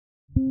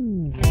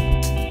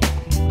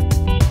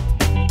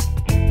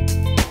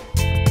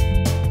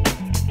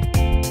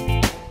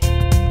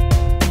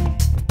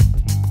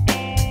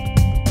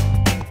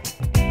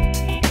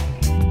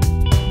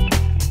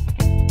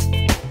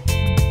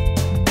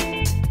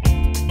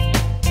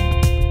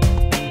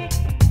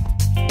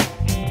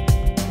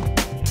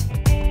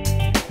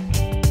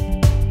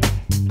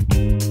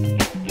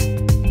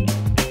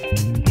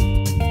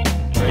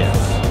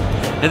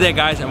there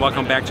guys, and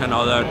welcome back to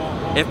another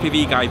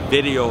FPV guide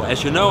video.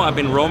 As you know, I've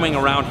been roaming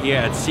around here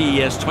at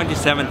CES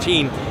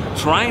 2017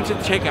 trying to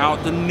check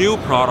out the new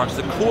products,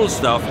 the cool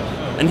stuff.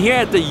 And here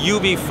at the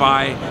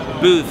UVify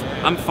booth,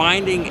 I'm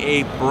finding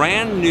a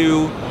brand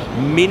new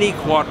mini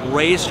quad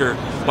racer.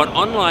 But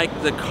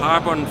unlike the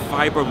carbon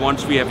fiber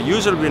ones we have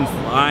usually been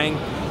flying,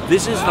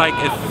 this is like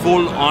a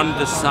full-on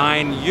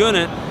design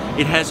unit.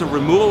 It has a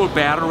removable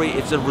battery.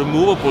 It's a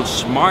removable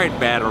smart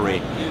battery.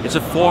 It's a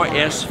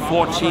 4S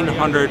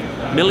 1400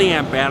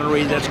 milliamp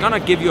battery that's gonna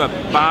give you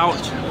about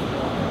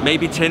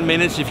maybe 10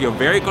 minutes if you're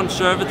very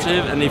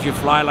conservative, and if you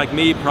fly like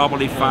me,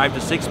 probably 5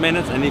 to 6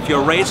 minutes, and if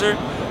you're a racer,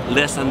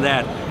 less than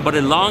that. But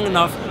long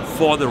enough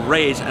for the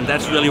race, and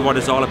that's really what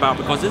it's all about,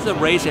 because this is a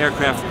race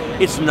aircraft.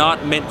 It's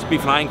not meant to be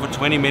flying for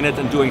 20 minutes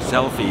and doing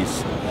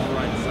selfies.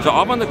 So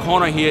up on the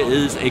corner here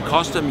is a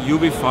custom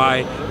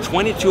UVify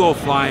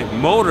 2205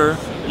 motor.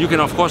 You can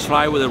of course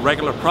fly with a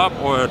regular prop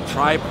or a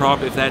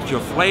tri-prop if that's your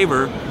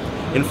flavor.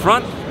 In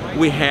front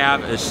we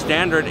have a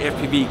standard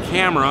FPV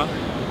camera.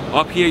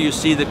 Up here you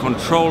see the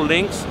control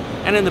links,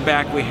 and in the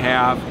back we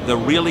have the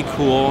really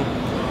cool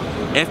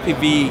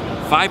FPV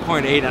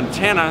 5.8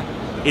 antenna.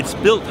 It's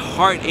built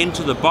hard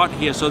into the butt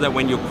here so that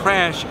when you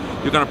crash,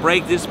 you're gonna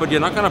break this, but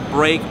you're not gonna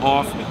break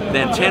off the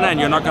antenna and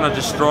you're not gonna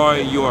destroy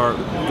your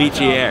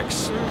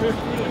VTX.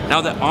 Now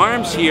the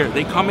arms here,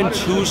 they come in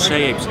two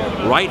shapes,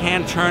 right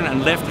hand turn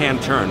and left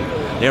hand turn.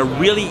 They're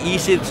really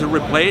easy to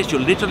replace. You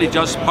literally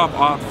just pop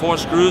out 4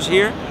 screws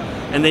here,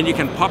 and then you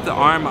can pop the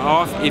arm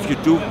off if you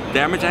do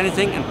damage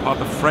anything and pop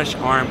a fresh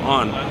arm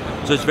on.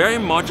 So it's very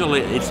modular.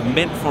 It's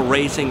meant for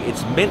racing.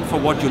 It's meant for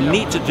what you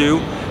need to do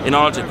in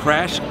order to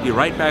crash, be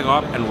right back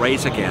up and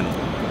race again.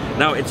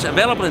 Now it's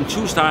available in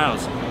 2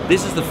 styles.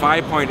 This is the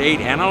 5.8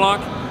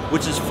 analog,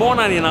 which is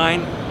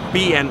 $499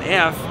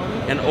 B&F,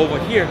 and over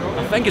here,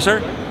 oh, thank you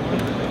sir,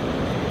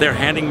 they're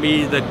handing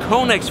me the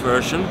CONNEX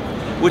version,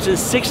 which is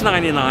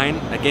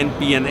 $699, again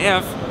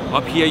B&F.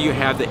 Up here you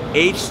have the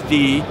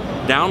HD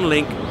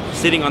downlink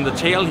sitting on the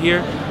tail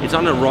here. It's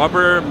on a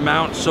rubber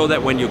mount so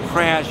that when you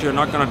crash, you're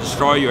not going to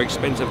destroy your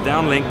expensive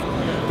downlink.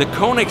 The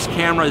CONNEX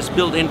camera is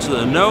built into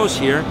the nose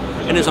here,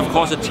 and is of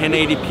course a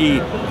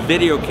 1080p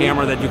video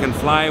camera that you can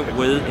fly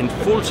with in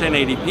full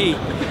 1080p.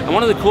 And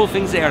one of the cool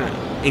things they are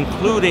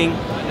including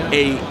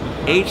a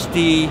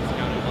HD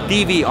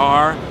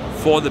DVR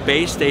for the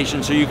base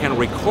station, so you can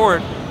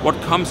record what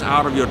comes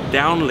out of your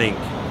downlink.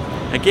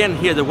 Again,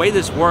 here the way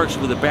this works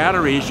with the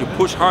batteries, you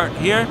push hard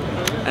here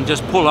and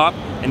just pull up,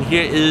 and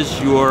here is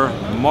your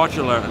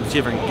modular. Let's see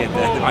if I can get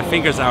that, my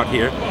fingers out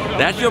here.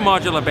 That's your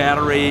modular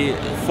battery,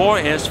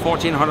 4S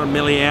 1400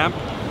 milliamp.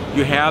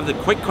 You have the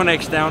quick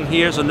connects down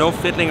here, so no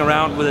fiddling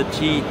around with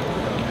the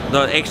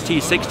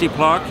XT60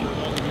 plug.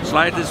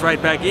 Slide this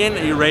right back in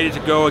and you're ready to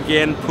go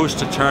again, push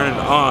to turn it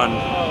on.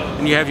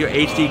 And you have your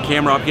HD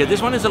camera up here.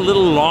 This one is a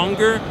little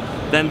longer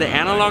than the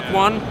analog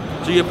one,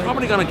 so you're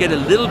probably gonna get a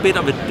little bit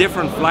of a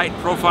different flight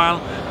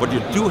profile, but you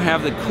do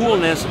have the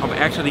coolness of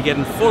actually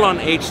getting full-on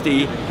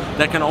HD.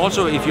 That can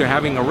also, if you're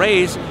having a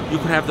race, you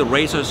could have the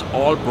racers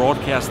all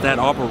broadcast that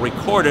up or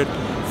record it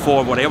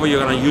for whatever you're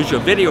gonna use your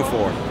video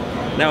for.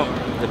 Now,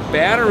 the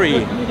battery,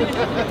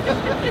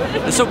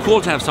 it's so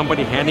cool to have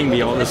somebody handing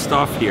me all this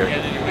stuff here.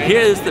 Here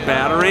is the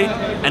battery,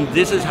 and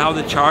this is how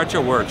the charger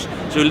works.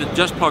 So you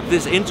just plug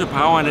this into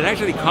power, and it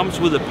actually comes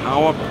with a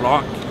power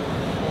block,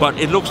 but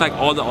it looks like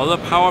all the other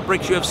power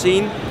bricks you have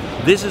seen.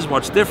 This is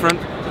what's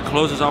different. It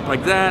closes up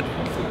like that.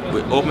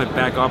 We open it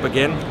back up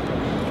again.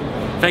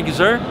 Thank you,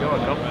 sir. You're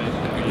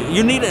welcome.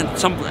 You need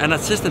an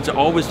assistant to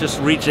always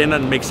just reach in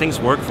and make things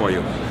work for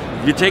you.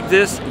 You take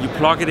this, you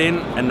plug it in,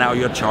 and now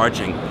you're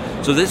charging.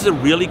 So this is a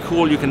really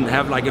cool, you can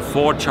have like a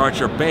 4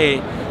 charger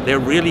bay. They're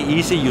really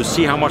easy. You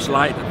see how much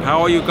light and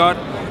power you got.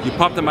 You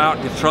pop them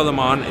out, you throw them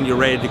on, and you're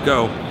ready to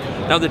go.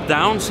 Now the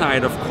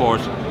downside, of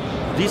course,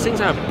 these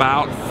things are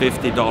about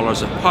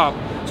 $50 a pop.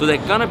 So they're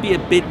gonna be a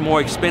bit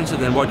more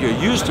expensive than what you're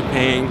used to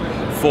paying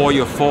for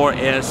your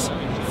 4S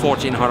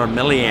 1400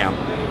 milliamp.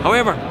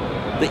 However,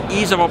 the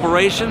ease of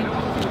operation,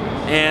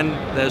 and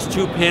there's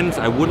 2 pins.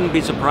 I wouldn't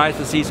be surprised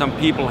to see some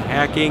people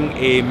hacking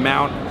a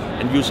mount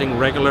and using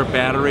regular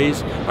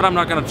batteries, but I'm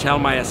not going to tell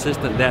my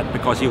assistant that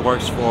because he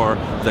works for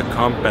the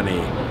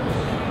company.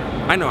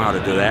 I know how to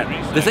do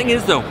that. The thing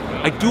is though,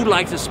 I do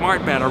like the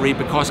smart battery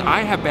because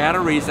I have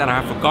batteries that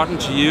I have forgotten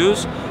to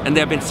use and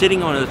they've been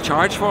sitting on a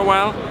charge for a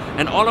while,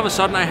 and all of a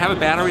sudden I have a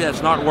battery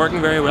that's not working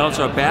very well.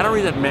 So a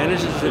battery that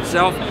manages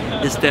itself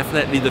is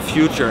definitely the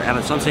future, and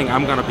it's something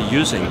I'm going to be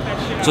using.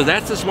 So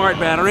that's the smart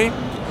battery.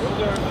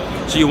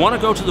 So you want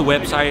to go to the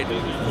website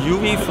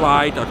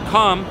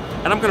uvify.com,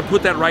 and I'm going to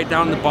put that right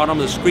down the bottom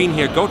of the screen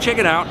here. Go check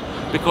it out,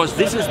 because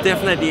this is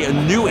definitely a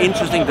new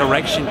interesting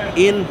direction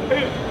in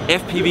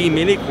FPV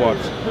mini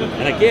quads.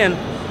 And again,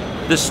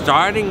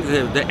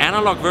 the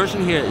analog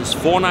version here is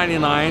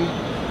 $499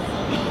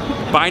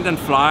 bind and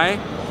fly,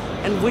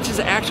 and which is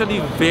actually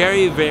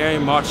very, very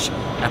much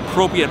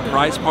appropriate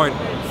price point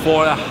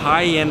for a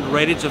high-end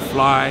ready to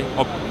fly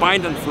or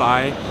bind and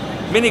fly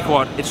mini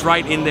quad. It's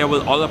right in there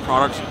with other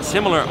products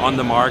similar on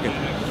the market.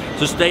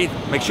 So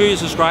make sure you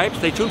subscribe,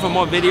 stay tuned for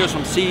more videos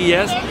from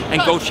CES,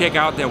 and go check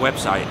out their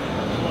website.